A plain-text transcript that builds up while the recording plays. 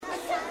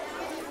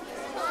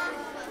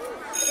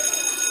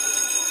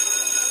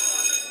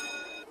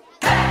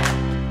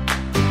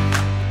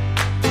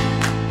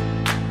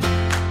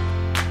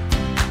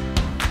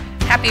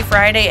Happy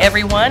Friday,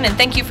 everyone, and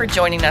thank you for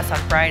joining us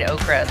on Fried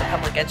Okra, the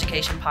public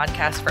education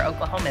podcast for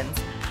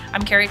Oklahomans.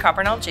 I'm Carrie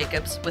Coppernall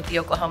Jacobs with the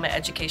Oklahoma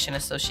Education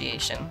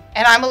Association.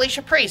 And I'm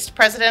Alicia Priest,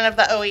 president of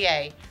the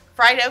OEA.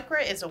 Fried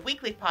Okra is a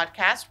weekly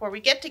podcast where we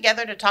get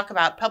together to talk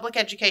about public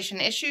education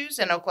issues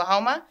in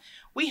Oklahoma.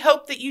 We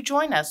hope that you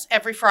join us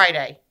every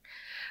Friday.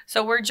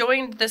 So we're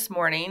joined this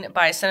morning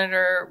by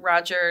Senator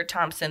Roger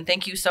Thompson.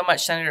 Thank you so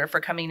much, Senator, for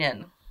coming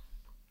in.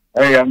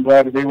 Hey, I'm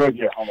glad to be with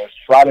you on this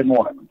Friday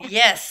morning.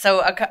 Yes,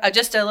 so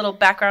just a little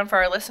background for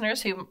our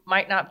listeners who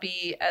might not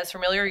be as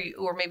familiar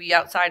or maybe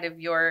outside of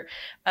your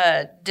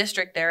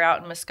district there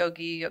out in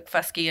Muskogee,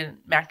 Fusky, and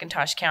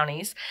McIntosh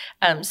counties.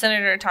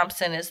 Senator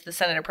Thompson is the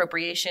Senate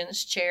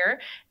Appropriations Chair,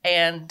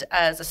 and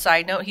as a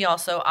side note, he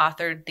also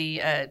authored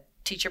the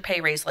teacher pay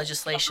raise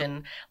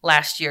legislation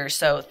last year.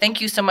 So thank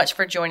you so much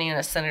for joining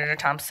us, Senator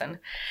Thompson.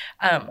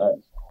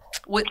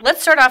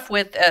 Let's start off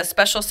with a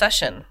special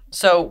session.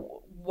 So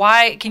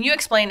why can you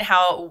explain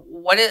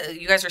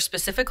you guys are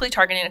specifically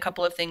targeting a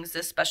couple of things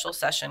this special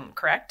session,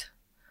 correct?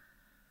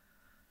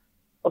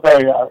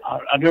 Okay,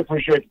 I do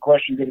appreciate the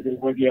question. Good to be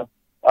with you.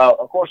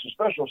 Of course, the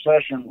special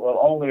session will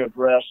only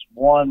address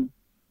one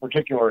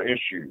particular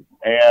issue.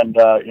 And,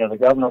 the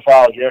governor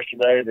filed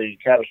yesterday the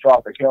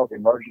Catastrophic Health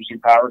Emergency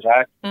Powers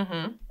Act.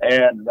 Mm-hmm.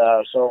 And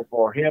so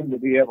for him to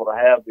be able to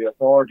have the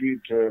authority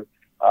to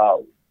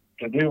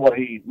do what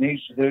he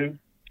needs to do,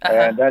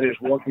 and that is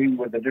working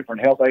with the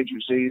different health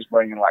agencies,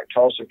 bringing like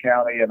Tulsa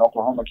County and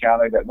Oklahoma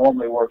County that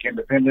normally work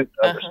independent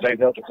of the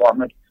state health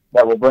department,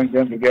 that will bring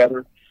them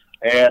together.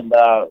 And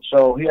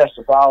so he has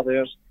to file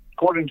this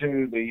according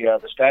to the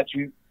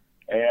statute,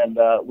 and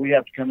we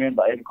have to come in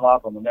by 8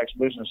 o'clock on the next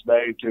business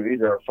day to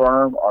either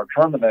affirm or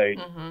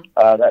terminate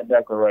that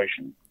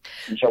declaration.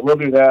 And so we'll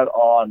do that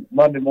on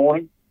Monday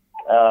morning.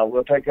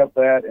 We'll take up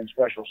that in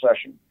special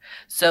session.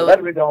 So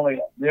that'll be the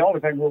only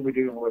thing we'll be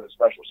doing with a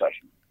special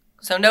session.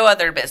 So no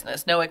other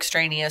business, no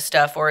extraneous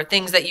stuff or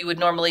things that you would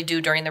normally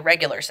do during the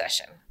regular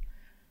session?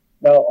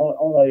 No,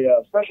 on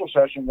a special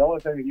session, the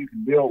only thing that you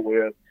can deal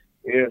with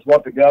is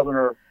what the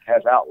governor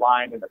has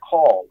outlined in the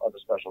call of the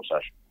special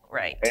session.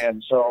 Right.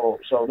 And so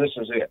this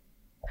is it.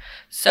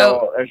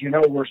 So as you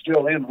know, we're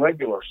still in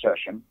regular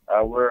session.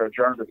 We're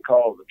adjourned to the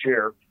call of the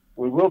chair.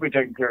 We will be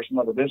taking care of some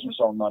other business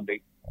on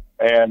Monday,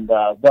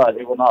 but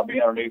it will not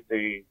be underneath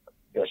the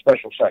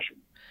special session.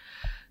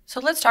 So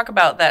let's talk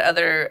about that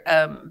other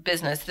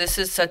business. This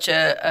is such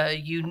a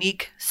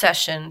unique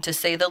session, to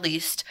say the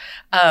least,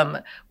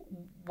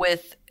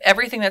 with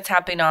everything that's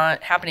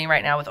happening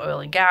right now with oil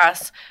and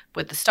gas,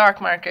 with the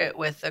stock market,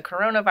 with the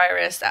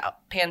coronavirus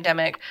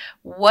pandemic.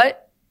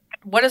 What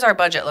does our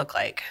budget look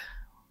like?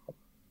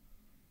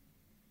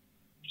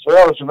 So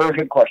that was a very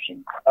good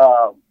question.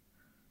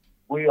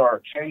 We are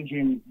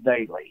changing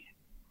daily.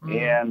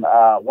 And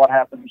what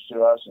happens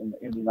to us in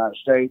the United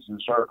States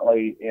and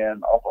certainly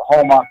in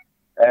Oklahoma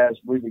as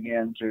we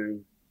begin to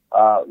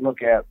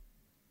look at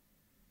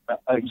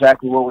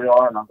exactly where we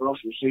are in our gross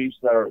receipts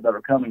that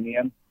are coming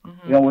in.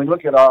 Mm-hmm. When we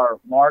look at our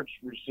March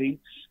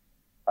receipts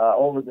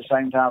over the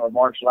same time of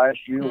March last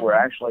year, we're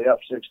actually up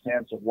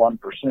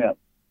 0.6%.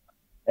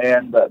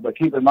 And but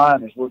keep in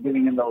mind, as we're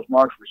getting in those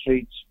March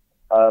receipts,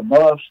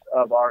 most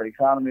of our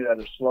economy that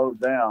has slowed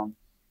down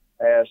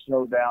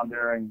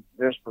during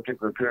this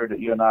particular period that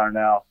you and I are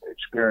now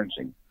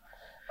experiencing.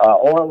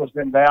 Oil has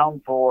been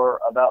down for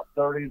about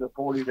 30 to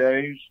 40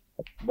 days,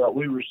 but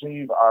we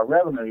receive our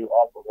revenue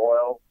off of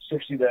oil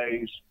 60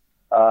 days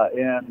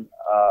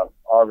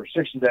or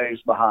 60 days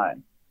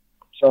behind.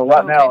 So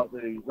right now,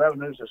 the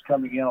revenues that's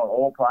coming in on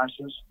oil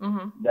prices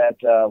that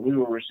we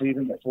were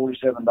receiving at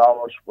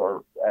 $47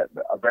 at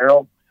a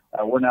barrel,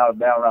 we're now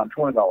down around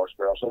 $20 a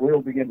barrel. So we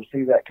will begin to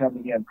see that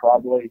coming in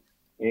probably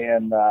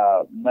in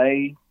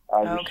May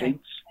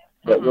receipts,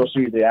 but we'll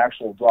see the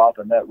actual drop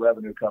in that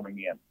revenue coming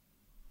in.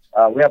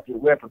 We have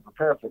to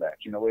prepare for that.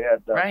 We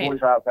had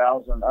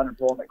 45,000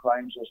 unemployment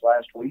claims this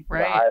last week,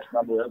 the highest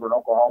number ever in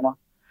Oklahoma.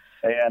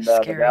 And the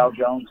Dow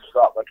Jones has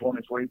dropped by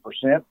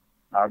 23%.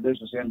 Our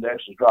business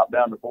index has dropped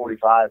down to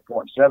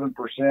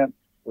 45.7%,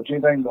 which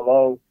anything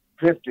below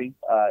 50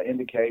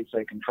 indicates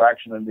a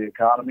contraction in the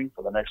economy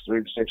for the next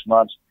 3 to 6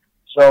 months.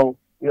 So,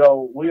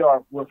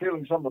 we're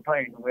feeling some of the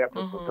pain, and we have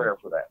to prepare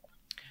for that.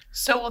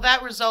 So will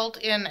that result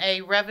in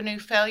a revenue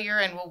failure,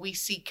 and will we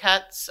see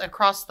cuts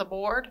across the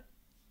board?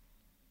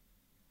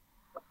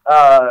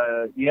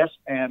 Yes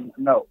and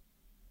no.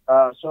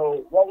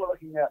 So what we're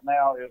looking at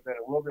now is that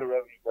it will be a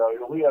revenue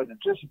failure. We had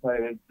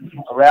anticipated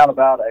around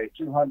about a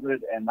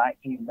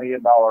 $219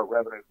 million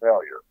revenue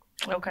failure.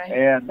 Okay.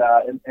 And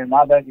in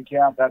my bank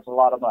account, that's a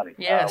lot of money.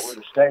 Yes. With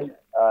the state,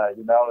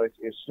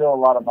 it's still a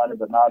lot of money,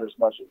 but not as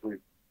much as we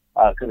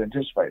could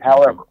anticipate.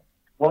 However,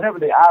 whenever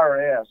the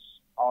IRS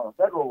on a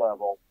federal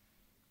level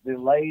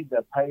delayed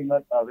the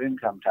payment of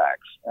income tax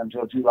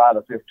until July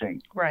the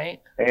 15th. Right.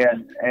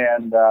 And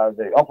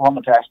the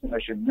Oklahoma Tax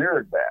Commission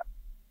mirrored that.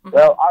 Mm-hmm.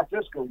 Well, our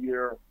fiscal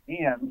year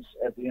ends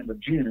at the end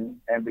of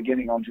June and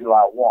beginning on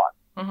July 1.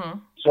 Mm-hmm.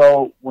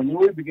 So when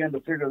we begin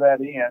to figure that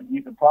in,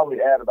 you can probably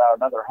add about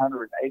another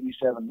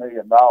 $187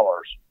 million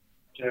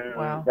to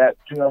Wow. that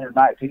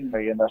 $219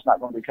 million that's not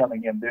going to be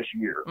coming in this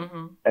year.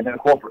 Mm-hmm. And then a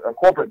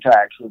corporate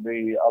tax would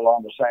be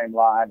along the same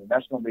line, and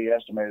that's going to be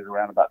estimated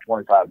around about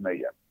 $25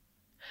 million.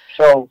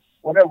 So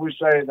whenever we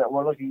say that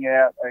we're looking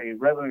at a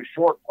revenue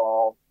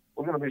shortfall,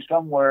 we're going to be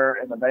somewhere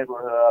in the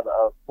neighborhood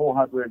of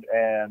 $450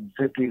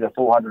 to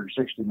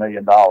 $460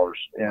 million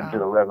into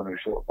the revenue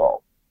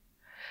shortfall.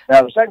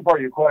 Now, the second part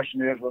of your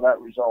question is, will that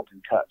result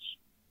in cuts?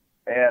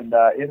 And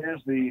it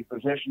is the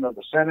position of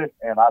the Senate,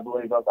 and I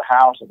believe of the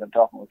House, I've been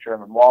talking with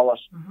Chairman Wallace,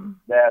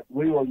 that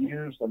we will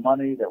use the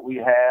money that we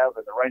have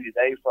in the rainy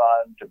day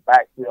fund to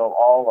backfill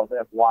all of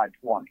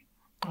FY20.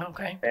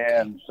 Okay.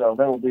 And so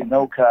there will be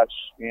no cuts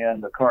in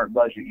the current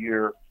budget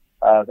year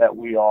that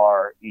we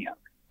are in.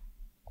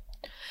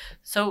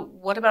 So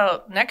what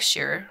about next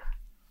year?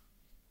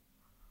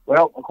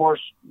 Well, of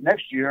course,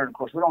 next year, and of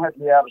course, we don't have to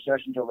be out of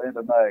session until the end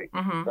of May.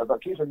 Mm-hmm.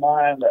 But keep in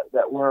mind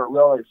that we're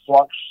really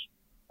flux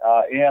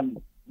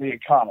in the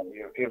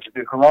economy. If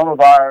the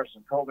coronavirus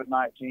and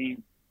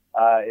COVID-19,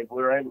 if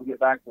we're able to get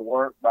back to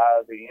work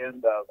by the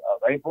end of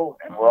April,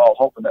 and we're all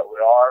hoping that we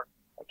are,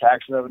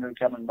 tax revenue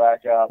coming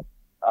back up,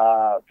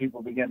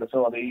 people begin to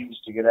feel at ease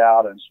to get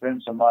out and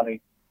spend some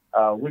money,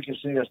 we can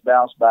see us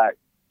bounce back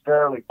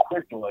fairly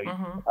quickly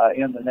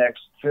in the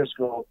next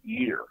fiscal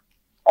year.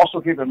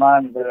 Also keep in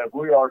mind that if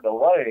we are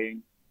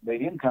delaying the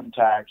income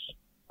tax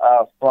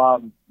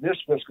from this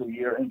fiscal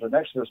year into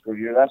next fiscal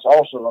year, that's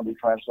also going to be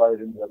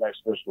translated into the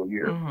next fiscal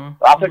year.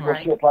 I think we're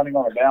still planning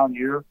on a down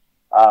year.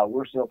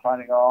 We're still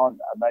planning on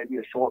maybe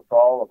a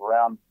shortfall of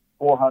around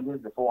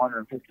 $400 to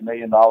 $450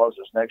 million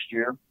this next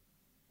year.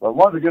 But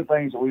one of the good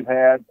things that we've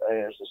had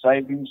is the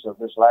savings of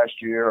this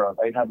last year of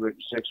 $806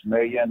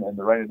 million in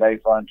the rainy day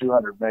fund,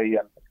 $200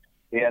 million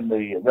in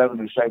the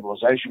revenue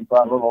stabilization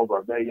fund, a little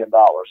over $1 billion.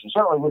 And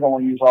certainly we don't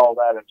want to use all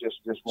that in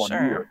just one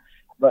year.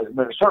 But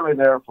it's certainly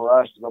there for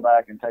us to go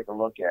back and take a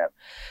look at,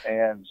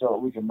 and so that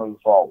we can move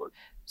forward.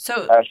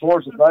 So as far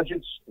as the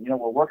budgets, we're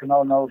working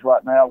on those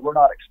right now. We're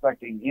not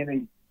expecting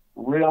any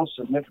real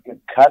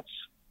significant cuts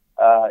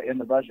in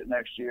the budget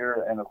next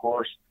year. And of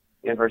course,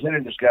 if there's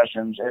any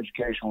discussions,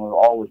 education will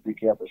always be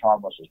kept as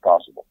harmless as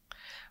possible.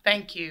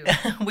 Thank you.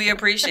 We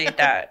appreciate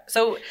that.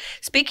 So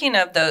speaking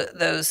of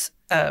those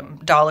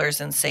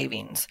dollars in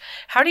savings,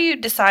 how do you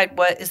decide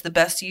what is the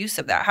best use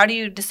of that? How do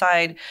you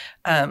decide,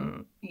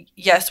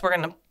 yes, we're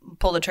going to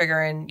pull the trigger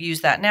and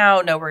use that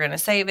now. No, we're going to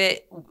save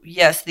it.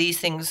 Yes, these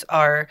things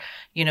are,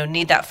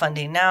 need that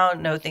funding now.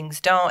 No, things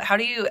don't. How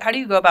do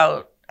you go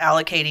about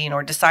allocating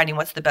or deciding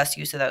what's the best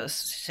use of those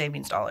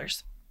savings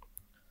dollars?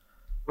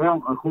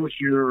 Well, of course,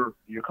 your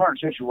current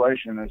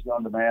situation is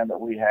going to demand that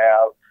we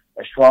have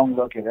a strong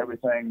look at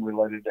everything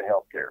related to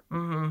healthcare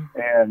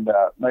and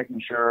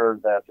making sure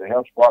that the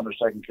health department is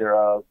taken care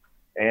of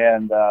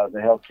and the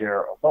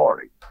healthcare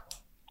authority.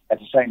 At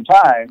the same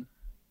time,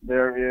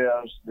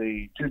 there is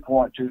the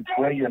 $2.2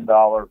 trillion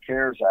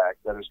CARES Act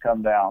that has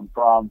come down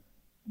from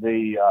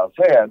the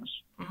feds,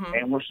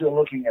 and we're still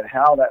looking at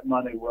how that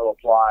money will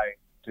apply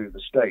to the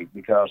state,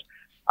 because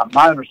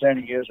my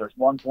understanding is there's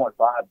 $1.5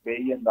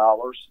 billion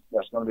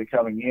that's going to be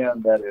coming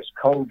in that is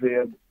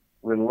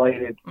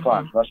COVID-related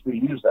funds, must be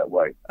used that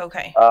way.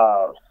 Okay.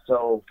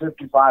 So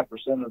 55%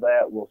 of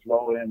that will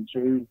flow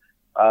into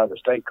the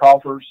state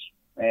coffers,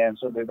 and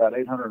so it'll be about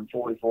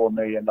 $844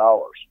 million.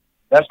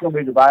 That's going to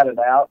be divided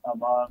out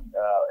among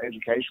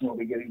education. Will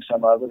be getting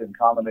some of it in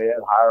common ed,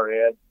 higher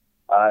ed.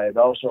 It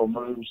also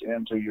moves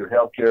into your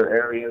healthcare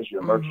areas,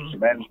 your emergency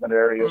management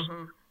areas,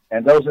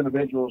 and those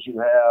individuals who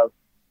have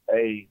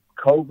a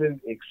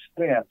COVID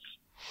expense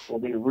will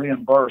be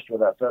reimbursed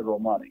with that federal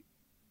money.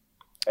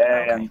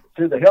 And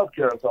through the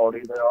Healthcare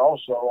Authority, they're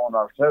also on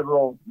our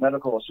Federal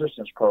Medical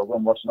Assistance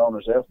Program, what's known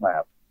as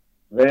FMAP.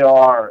 They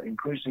are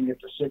increasing it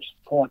to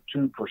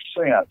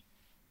 6.2%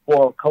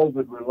 for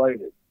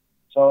COVID-related.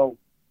 So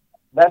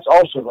that's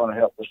also going to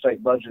help the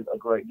state budget a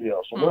great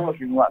deal. So we're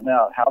looking right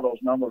now at how those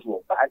numbers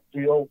will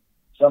backfill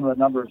some of the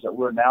numbers that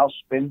we're now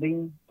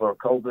spending for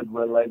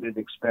COVID-related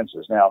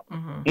expenses. Now,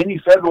 any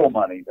federal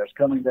money that's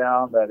coming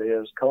down that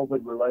is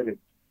COVID-related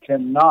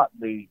cannot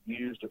be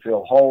used to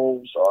fill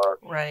holes or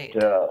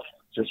to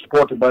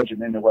support the budget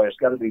in any way. It's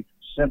got to be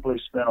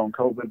simply spent on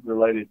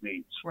COVID-related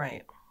needs.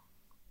 Right.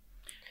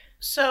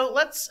 So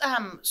let's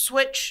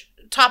switch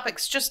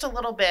topics just a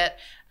little bit.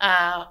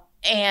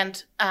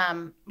 And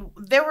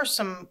there were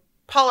some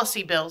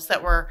policy bills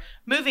that were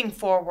moving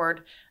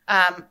forward.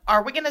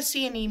 Are we going to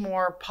see any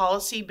more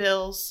policy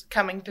bills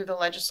coming through the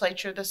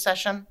legislature this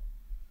session?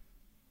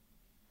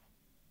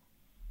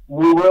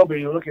 We will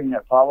be looking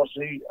at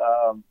policy.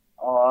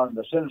 On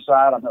the Senate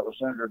side, I met with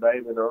Senator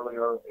David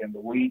earlier in the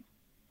week,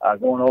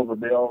 going over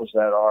bills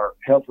that are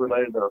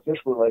health-related, that are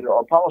fiscal-related,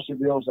 or policy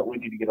bills that we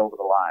need to get over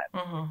the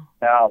line.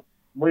 Now,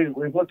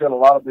 we've looked at a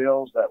lot of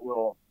bills that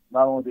will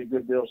not only be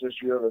good bills this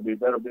year, they'll be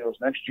better bills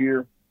next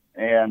year,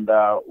 and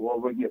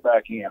we'll get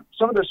back in.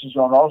 Some of this is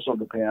going to also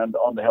depend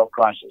on the health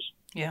crisis.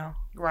 Yeah,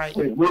 right.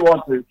 We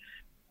want to,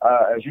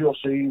 as you'll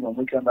see when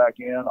we come back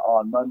in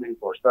on Monday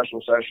for a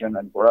special session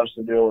and for us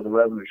to deal with the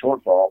revenue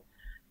shortfall,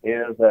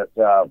 is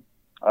that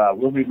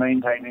We'll be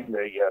maintaining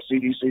the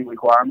CDC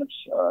requirements.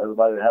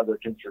 Everybody will have their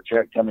temperature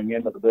check coming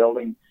into the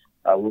building.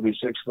 We'll be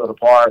 6 foot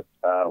apart.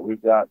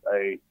 We've got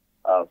a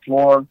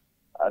floor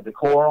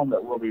decorum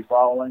that we'll be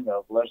following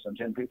of less than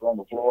 10 people on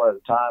the floor at a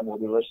time. We'll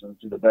be listening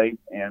to debate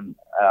and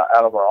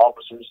out of our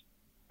offices.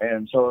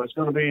 And so it's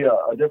going to be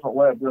a different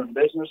way of doing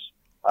business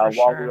while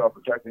we are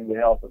protecting the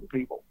health of the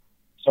people.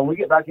 So we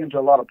get back into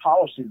a lot of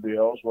policy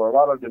bills where a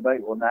lot of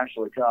debate will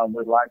naturally come.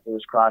 We'd like for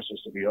this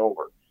crisis to be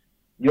over.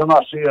 You'll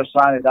not see us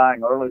sine and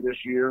dying early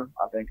this year.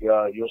 I think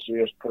you'll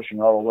see us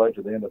pushing all the way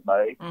to the end of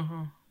May.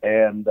 Mm-hmm.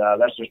 And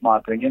that's just my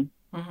opinion,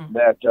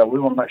 that we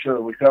want to make sure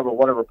that we cover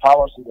whatever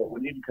policy that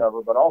we need to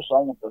cover, but also I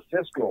want the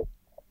fiscal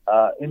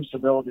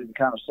instability to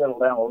kind of settle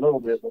down a little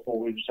bit before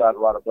we decide to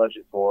write a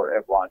budget for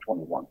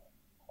FY21.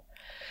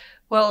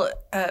 Well,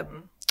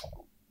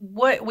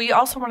 what we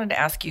also wanted to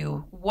ask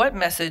you, what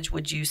message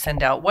would you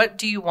send out? What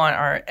do you want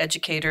our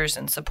educators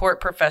and support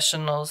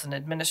professionals and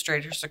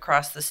administrators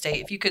across the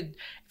state? If you could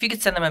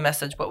send them a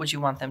message, what would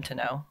you want them to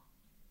know?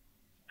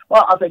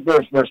 Well, I think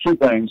there's 2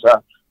 things.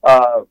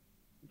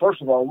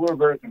 First of all, we're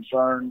very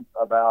concerned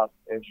about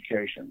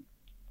education,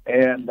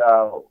 and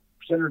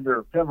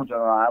Senator Pendleton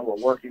and I were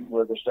working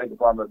with the State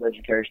Department of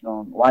Education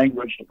on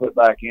language to put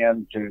back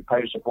in to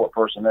pay support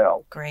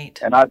personnel.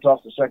 Great. And I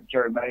talked to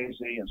Secretary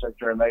Mazie, and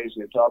Secretary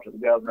Mazie had talked to the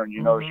governor, and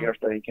you noticed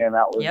yesterday he came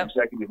out with an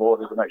executive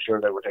order to make sure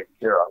they were taken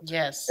care of.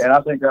 Yes. And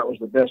I think that was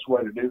the best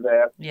way to do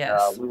that.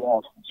 Yes. We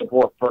want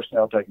support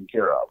personnel taken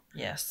care of.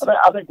 Yes.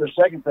 I think the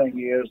second thing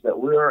is that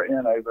we're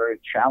in a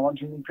very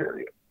challenging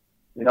period.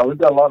 You know, we've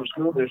got a lot of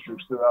school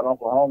districts throughout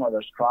Oklahoma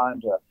that's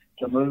trying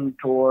to move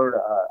toward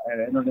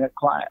an internet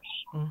class.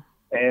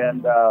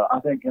 And I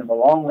think in the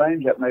long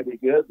range that may be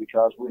good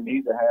because we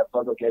need to have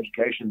public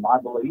education, I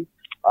believe,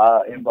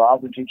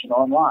 involved in teaching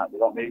online. We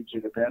don't need to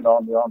depend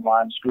on the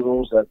online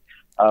schools that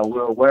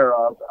we're aware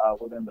of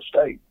within the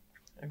state.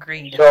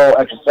 Agreed. So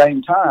at the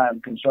same time,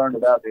 concerned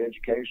about the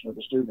education of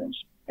the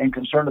students and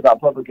concerned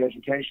about public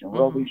education.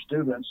 Will these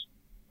students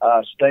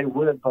stay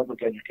with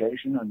public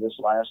education in this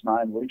last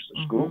 9 weeks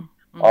of school?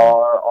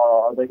 Or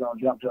are they going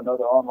to jump to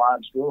another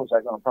online school? Is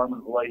that going to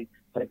permanently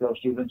take those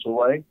students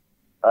away?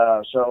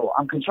 So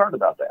I'm concerned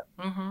about that.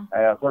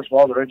 First of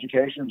all, their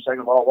education.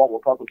 Second of all, what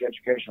will public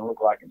education look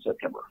like in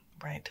September?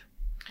 Right.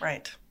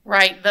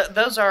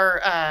 Those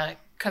are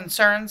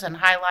concerns and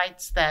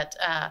highlights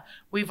that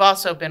we've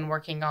also been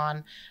working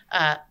on.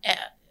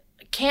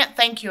 Can't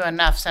thank you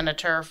enough,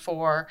 Senator,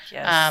 for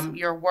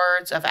your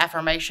words of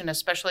affirmation,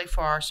 especially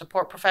for our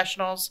support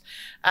professionals,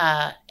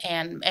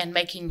 and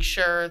making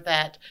sure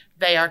that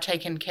they are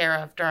taken care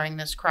of during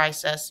this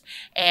crisis.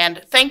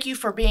 And thank you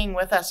for being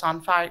with us on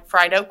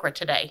Fried Okra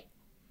today.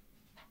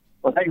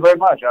 Well, thank you very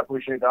much. I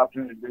appreciate the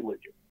opportunity to be with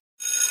you.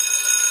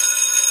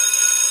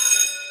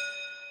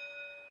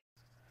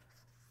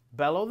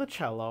 Bello the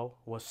cello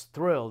was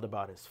thrilled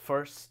about his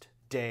first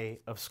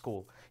day of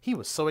school. He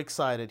was so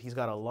excited. He's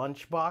got a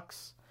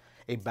lunchbox,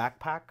 a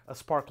backpack, a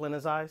sparkle in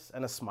his eyes,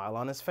 and a smile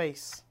on his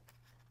face.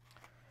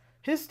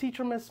 His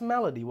teacher, Miss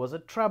Melody, was a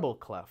treble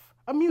clef,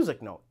 a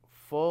music note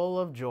full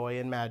of joy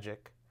and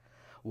magic.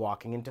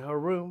 Walking into her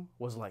room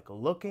was like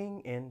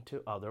looking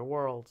into other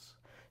worlds.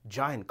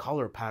 Giant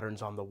color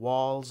patterns on the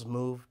walls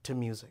moved to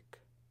music.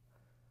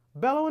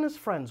 Bello and his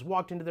friends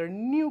walked into their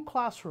new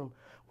classroom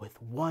with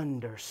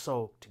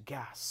wonder-soaked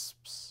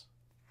gasps.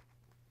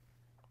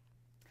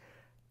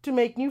 To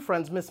make new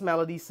friends, Miss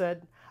Melody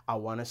said, "I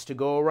want us to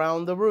go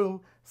around the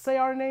room, say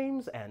our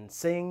names, and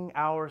sing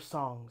our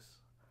songs."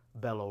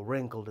 Bello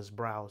wrinkled his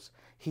brows.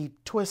 He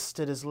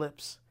twisted his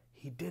lips.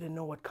 He didn't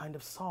know what kind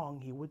of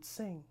song he would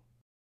sing.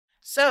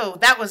 So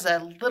that was a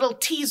little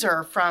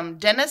teaser from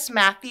Dennis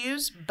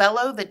Matthews,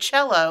 Bello the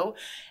Cello.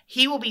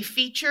 He will be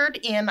featured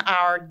in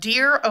our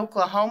Dear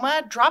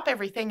Oklahoma, Drop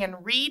Everything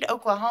and Read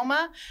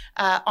Oklahoma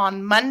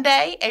on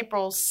Monday,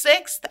 April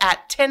 6th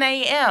at 10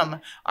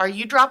 a.m. Are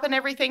you dropping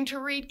everything to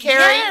read,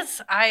 Carrie?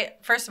 Yes.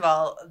 First of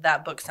all,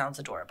 that book sounds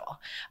adorable.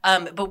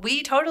 But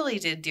we totally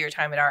did Dear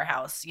Time at our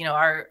house. You know,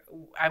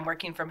 I'm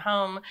working from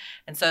home,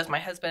 and so is my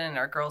husband, and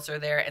our girls are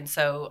there. And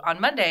so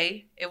on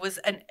Monday, it was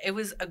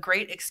a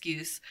great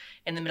excuse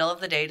in the middle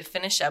of the day to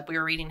finish up. We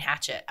were reading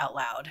Hatchet out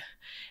loud,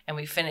 and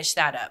we finished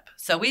that up.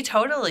 So we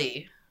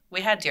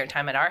had Dear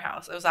Time at our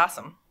house. It was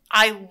awesome.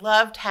 I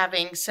loved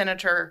having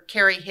Senator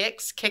Carrie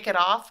Hicks kick it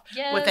off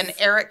with an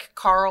Eric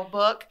Carle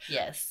book.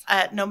 Yes.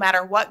 No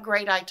matter what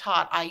grade I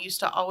taught, I used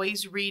to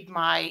always read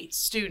my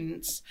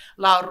students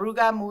La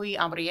Oruga Muy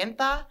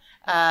Hambrienta,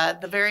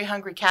 The Very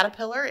Hungry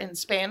Caterpillar in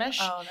Spanish.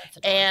 Oh, that's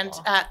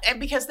adorable. And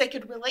because they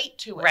could relate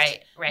to it.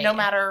 Right. No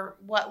matter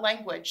what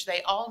language.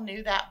 They all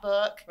knew that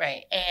book.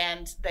 Right.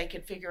 And they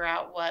could figure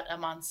out what a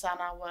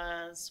manzana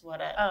was,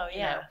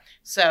 yeah.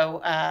 So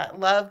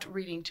loved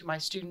reading to my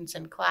students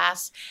in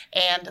class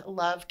and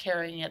love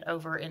carrying it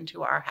over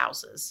into our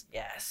houses.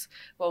 Yes.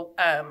 Well,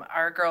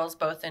 our girls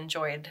both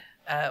enjoyed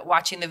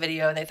watching the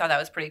video, and they thought that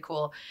was pretty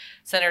cool.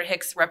 Senator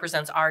Hicks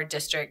represents our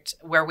district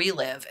where we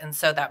live, and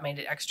so that made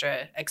it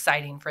extra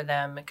exciting for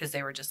them because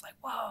they were just like,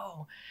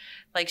 whoa,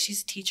 like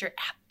she's a teacher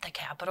at the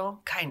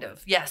Capitol, kind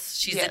of. Yes,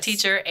 she's Yes. a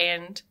teacher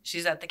and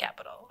she's at the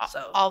Capitol.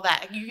 So All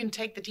that. You can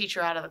take the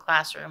teacher out of the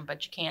classroom,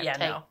 but you can't Yeah,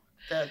 take no.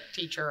 the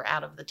teacher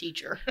out of the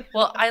teacher.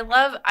 well, I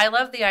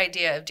love the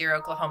idea of Dear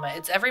Oklahoma.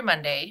 It's every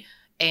Monday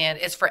and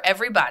it's for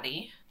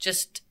everybody.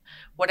 Just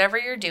whatever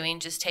you're doing,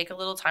 just take a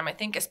little time. I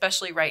think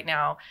especially right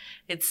now,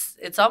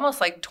 it's almost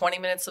like 20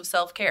 minutes of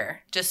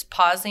self-care. Just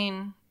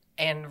pausing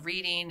and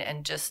reading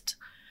and just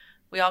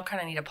we all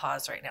kind of need a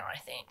pause right now, I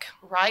think.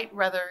 Right?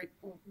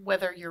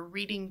 Whether you're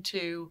reading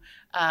to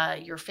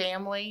your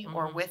family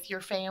or Mhm. with your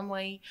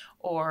family,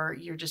 or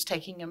you're just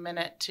taking a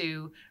minute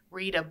to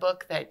read a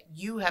book that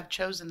you have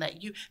chosen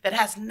that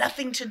has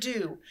nothing to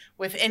do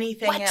with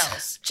anything What?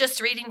 else,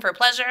 Just reading for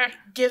pleasure.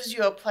 gives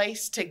you a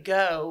place to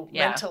go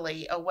Yeah.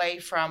 mentally away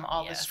from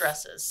all the Yes.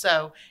 stresses.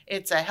 So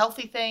it's a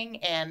healthy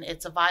thing, and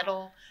it's a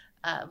vital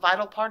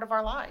part of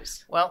our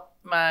lives. Well,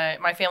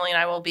 my family and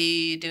I will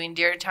be doing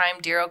Dear Time,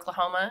 Dear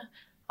Oklahoma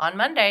on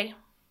Monday.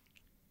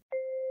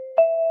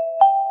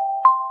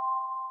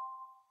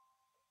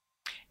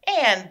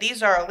 And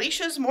these are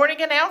Alicia's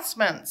morning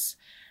announcements.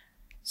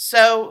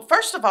 So,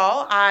 first of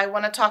all, I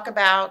want to talk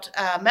about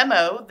a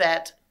memo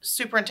that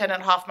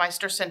Superintendent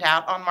Hoffmeister sent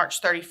out on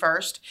March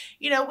 31st.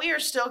 You know, we are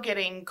still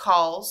getting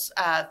calls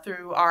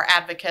through our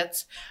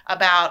advocates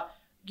about,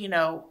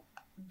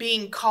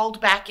 being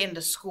called back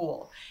into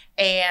school.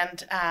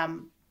 And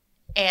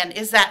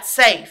is that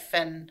safe?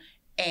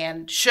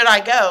 And should I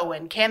go?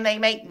 And can they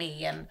make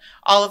me? And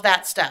all of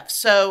that stuff.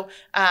 So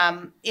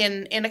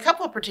in a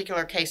couple of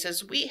particular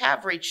cases, we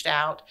have reached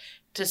out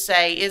to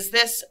say, is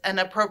this an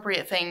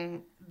appropriate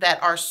thing that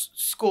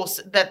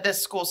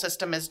this school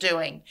system is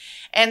doing?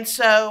 And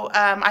so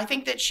I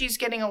think that she's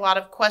getting a lot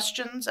of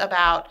questions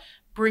about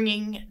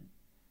bringing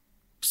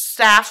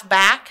staff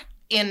back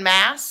in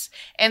mass.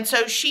 And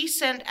so she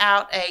sent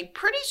out a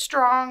pretty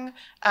strong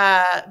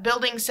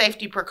building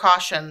safety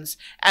precautions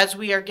as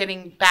we are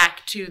getting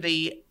back to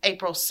the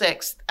April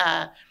 6th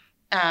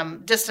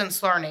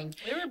distance learning.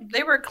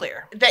 They were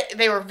clear.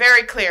 They were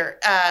very clear.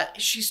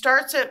 She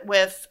starts it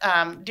with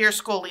dear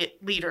school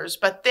leaders,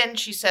 but then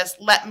she says,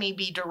 let me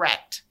be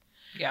direct.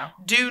 Yeah.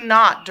 Do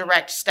not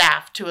direct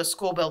staff to a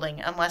school building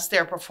unless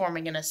they're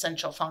performing an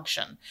essential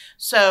function.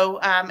 So,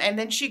 and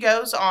then she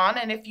goes on,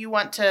 and if you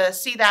want to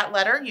see that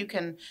letter, you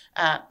can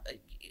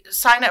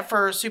sign up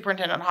for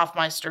Superintendent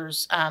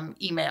Hoffmeister's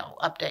email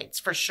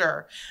updates for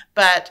sure.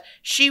 But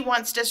she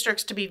wants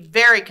districts to be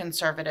very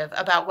conservative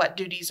about what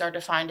duties are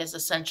defined as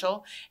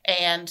essential,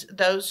 and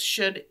those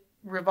should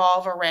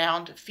revolve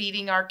around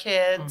feeding our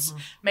kids,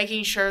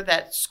 making sure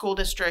that school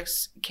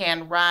districts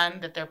can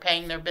run, that they're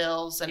paying their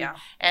bills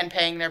and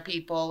paying their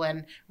people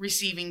and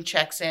receiving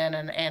checks in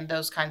and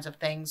those kinds of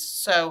things.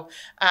 So,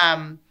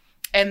 and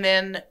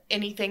then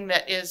anything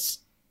that is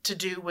to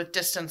do with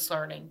distance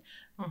learning.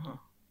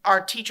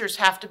 Our teachers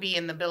have to be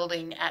in the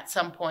building at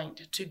some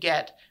point to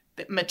get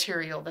the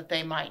material that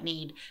they might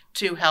need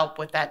to help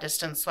with that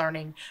distance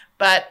learning.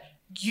 But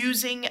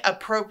using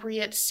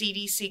appropriate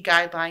CDC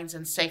guidelines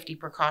and safety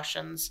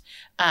precautions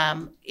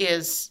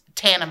is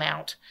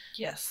tantamount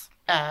Yes.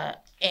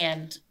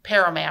 and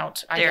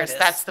paramount. I There it guess is.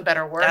 that's the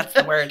better word. That's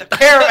the word.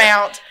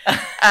 Paramount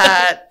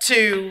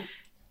to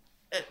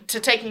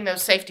taking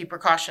those safety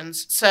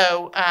precautions.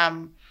 So,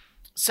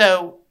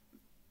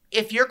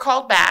 if you're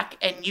called back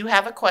and you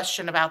have a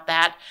question about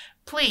that,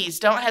 please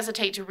don't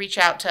hesitate to reach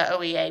out to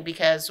OEA,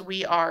 because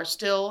we are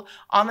still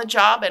on the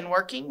job and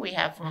working. We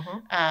have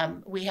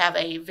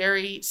a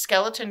very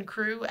skeleton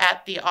crew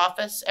at the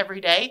office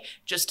every day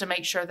just to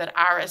make sure that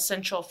our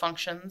essential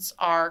functions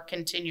are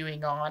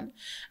continuing on.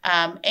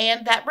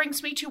 And that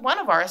brings me to one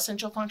of our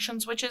essential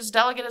functions, which is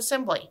delegate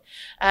assembly.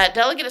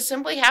 Delegate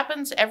assembly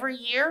happens every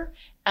year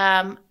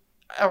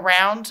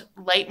around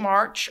late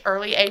March,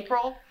 early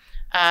April,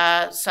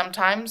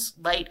 sometimes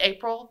late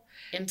April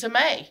into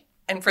May.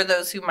 And for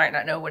those who might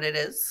not know what it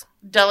is,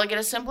 Delegate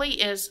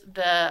assembly is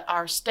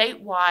our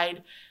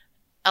statewide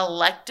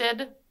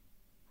elected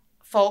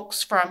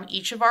folks from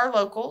each of our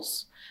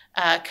locals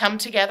come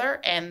together,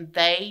 and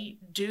they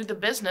do the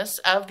business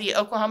of the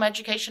Oklahoma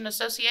Education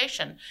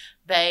Association.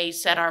 They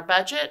set our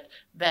budget.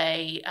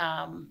 They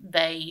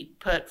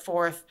put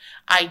forth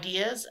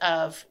ideas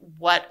of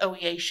what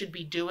OEA should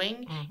be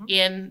doing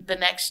in the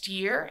next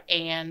year,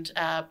 and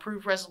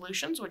approve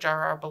resolutions, which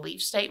are our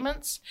belief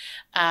statements,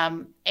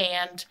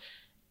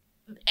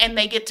 and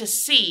they get to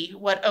see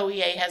what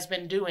OEA has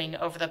been doing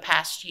over the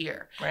past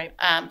year. right?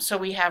 So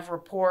we have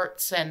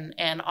reports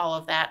and all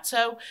of that.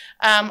 So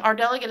our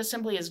delegate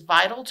assembly is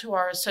vital to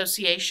our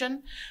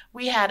association.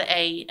 We had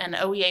an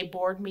OEA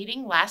board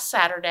meeting last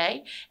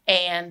Saturday,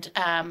 and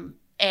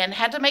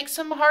had to make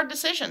some hard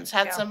decisions,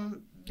 had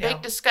some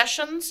big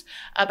discussions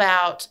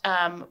about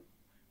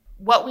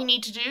what we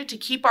need to do to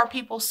keep our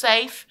people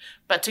safe,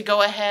 but to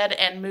go ahead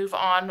and move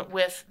on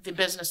with the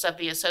business of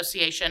the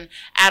association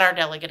at our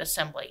delegate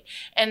assembly.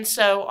 And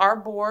so our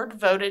board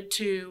voted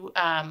to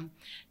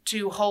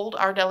hold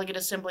our delegate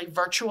assembly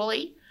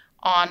virtually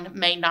on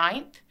May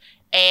 9th,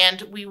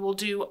 and we will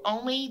do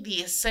only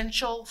the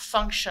essential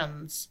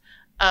functions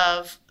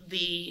of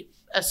the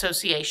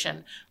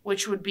association,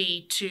 which would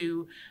be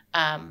to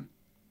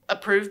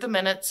approve the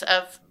minutes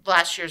of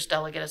last year's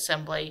delegate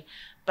assembly,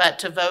 but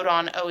to vote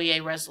on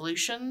OEA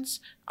resolutions,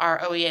 our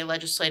OEA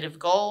legislative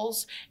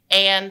goals,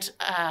 and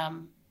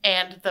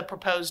the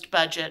proposed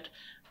budget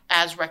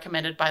as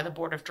recommended by the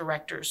board of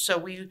directors. So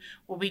we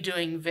will be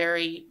doing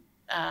very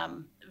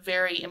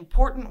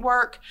important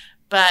work,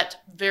 but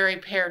very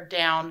pared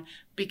down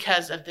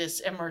because of this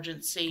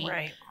emergency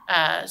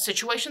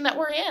situation that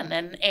we're in.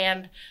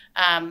 And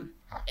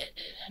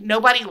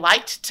nobody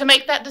liked to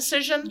make that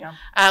decision,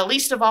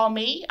 least of all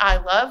me. I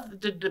love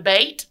the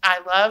debate. I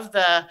love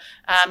the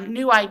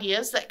new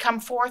ideas that come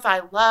forth.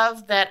 I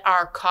love that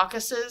our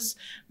caucuses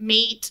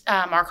meet.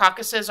 Our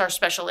caucuses are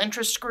special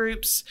interest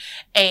groups,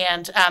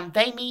 and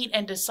they meet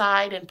and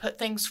decide and put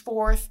things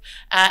forth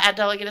at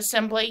delegate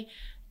assembly.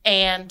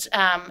 And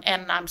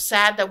I'm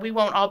sad that we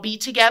won't all be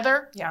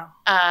together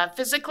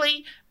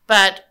physically,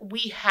 but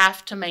we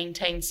have to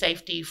maintain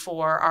safety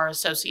for our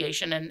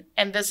association,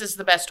 and this is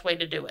the best way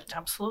to do it.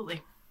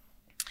 Absolutely.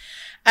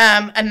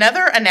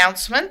 Another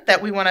announcement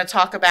that we want to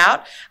talk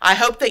about, I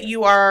hope that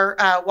you are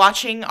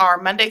watching our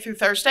Monday through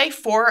Thursday,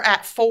 4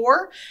 at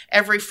 4.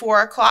 Every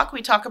 4 o'clock,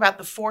 we talk about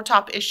the 4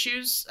 top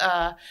issues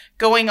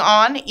going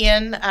on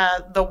in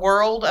the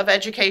world of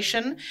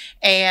education,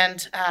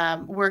 and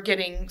we're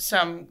getting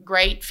some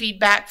great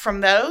feedback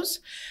from those.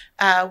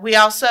 We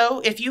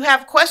also, if you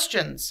have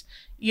questions,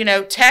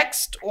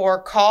 text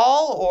or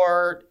call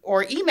or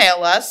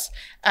email us,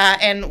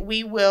 and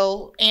we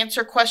will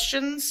answer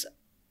questions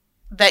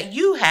that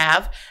you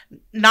have,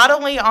 not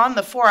only on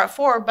the 4 at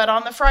 4, but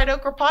on the Fried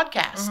Okra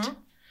podcast. Mm-hmm.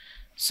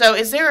 So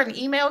is there an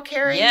email,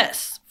 Carrie?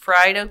 Yes,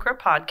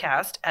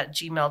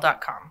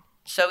 friedokrapodcast@gmail.com.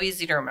 So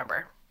easy to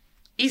remember.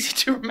 Easy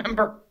to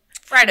remember.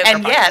 Fried Okra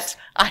and podcast. Yet,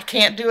 I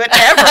can't do it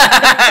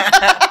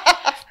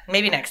ever.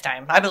 Maybe next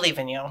time. I believe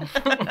in you.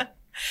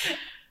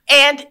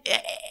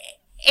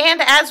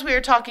 And as we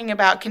are talking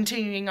about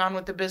continuing on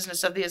with the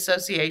business of the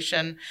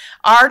association,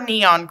 our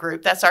NEON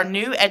group, that's our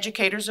New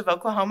Educators of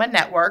Oklahoma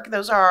Network.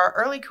 Those are our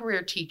early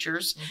career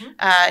teachers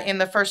in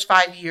the first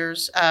 5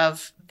 years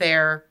of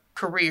their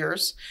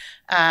careers.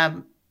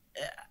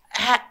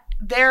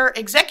 Their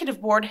executive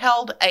board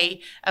held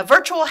a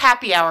virtual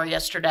happy hour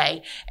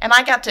yesterday, and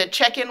I got to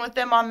check in with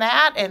them on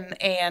that,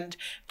 and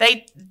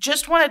they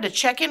just wanted to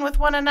check in with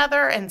one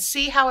another and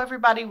see how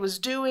everybody was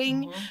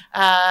doing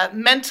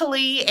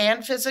mentally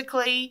and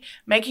physically,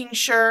 making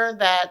sure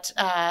that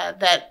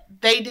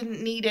they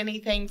didn't need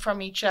anything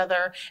from each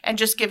other, and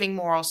just giving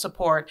moral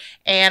support.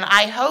 And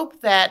I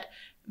hope that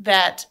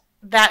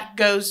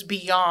goes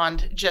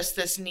beyond just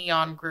this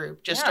NEON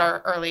group, just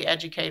our early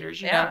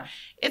educators. You know,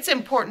 it's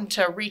important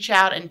to reach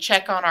out and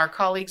check on our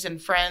colleagues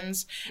and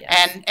friends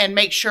and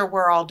make sure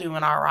we're all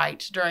doing all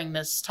right during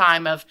this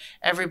time of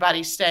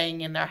everybody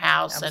staying in their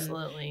house and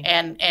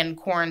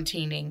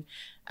quarantining.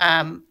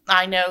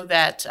 I know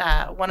that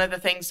one of the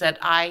things that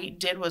I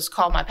did was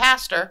call my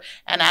pastor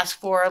and ask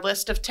for a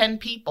list of 10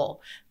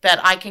 people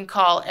that I can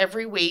call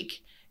every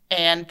week,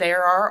 and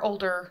there are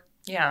older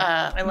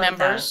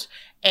members.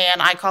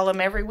 And I call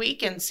them every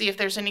week and see if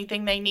there's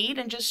anything they need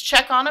and just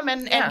check on them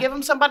and give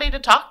them somebody to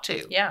talk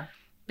to. Yeah.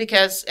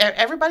 Because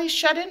everybody's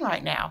shut in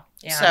right now.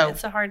 Yeah, so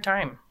it's a hard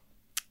time.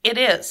 It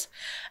is.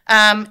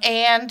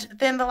 And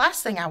then the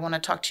last thing I want to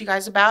talk to you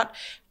guys about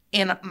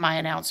in my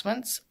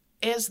announcements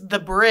is The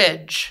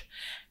Bridge.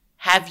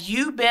 Have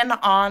you been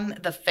on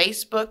the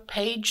Facebook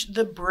page,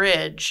 The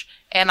Bridge?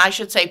 And I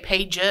should say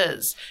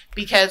pages,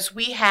 because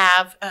we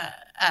have a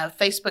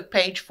Facebook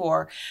page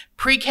for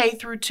pre-K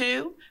through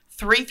 2,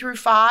 3 through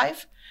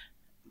 5,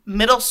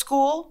 middle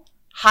school,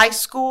 high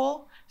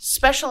school,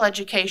 special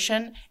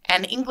education,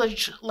 and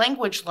English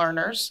language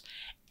learners.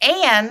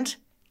 And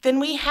then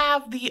we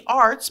have the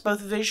arts,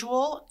 both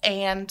visual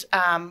and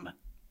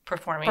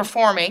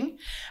performing,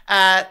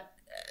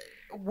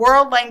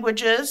 world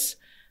languages.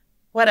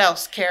 What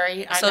else,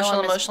 Carrie? Social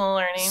and emotional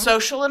learning.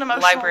 Social and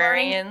emotional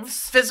librarians. Learning,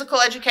 physical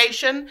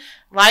education,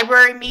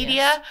 library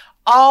media,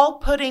 all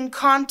putting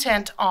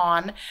content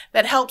on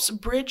that helps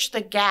bridge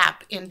the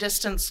gap in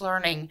distance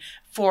learning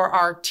for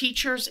our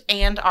teachers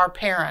and our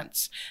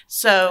parents.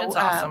 So it's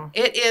awesome.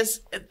 It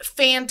is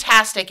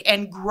fantastic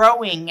and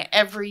growing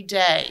every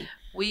day.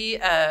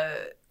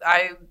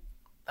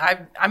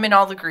 I'm in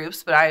all the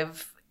groups, but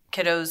I've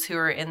kiddos who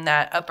are in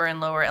that upper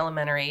and lower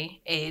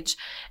elementary age,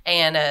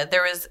 and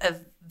there was a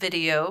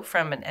video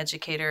from an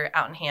educator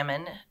out in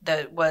Hammond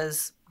that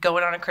was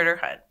going on a critter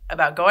hunt,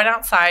 about going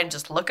outside and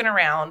just looking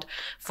around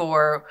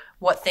for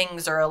what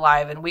things are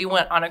alive. And we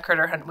went on a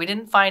critter hunt. We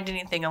didn't find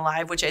anything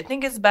alive, which I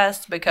think is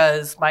best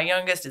because my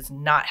youngest is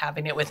not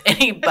having it with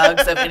any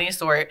bugs of any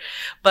sort.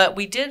 But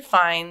we did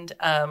find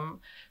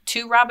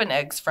 2 robin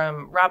eggs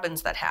from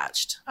robins that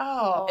hatched.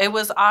 Oh. It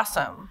was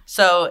awesome.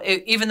 So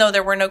even though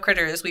there were no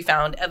critters, we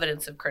found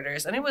evidence of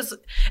critters. And it was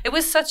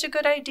such a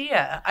good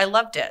idea. I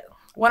loved it.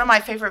 One of my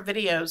favorite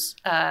videos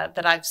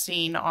that I've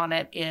seen on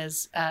it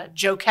is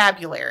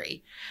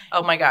Jocabulary.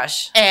 Oh, my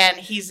gosh. And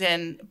he's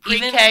in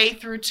pre-K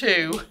through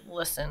 2.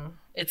 Listen,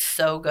 it's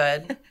so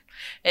good.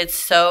 It's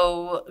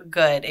so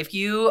good. If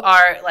you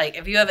have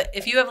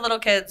little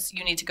kids,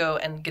 you need to go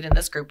and get in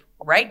this group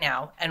right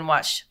now and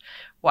watch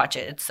it.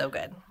 It's so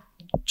good.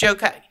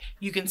 Joke,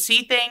 you can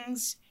see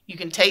things, you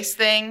can taste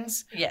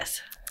things.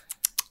 Yes.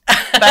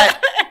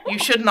 But you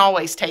shouldn't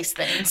always taste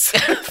things.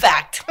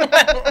 Fact.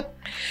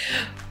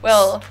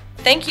 Well,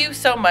 thank you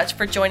so much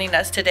for joining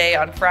us today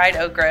on Fried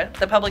Okra,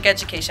 the public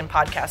education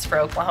podcast for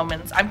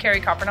Oklahomans. I'm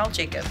Carrie Coppernall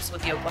Jacobs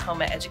with the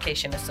Oklahoma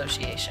Education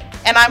Association.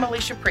 And I'm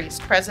Alicia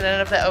Priest,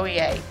 president of the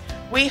OEA.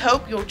 We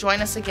hope you'll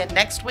join us again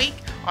next week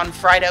on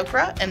Fried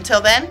Okra.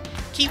 Until then,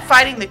 keep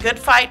fighting the good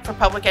fight for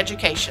public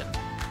education.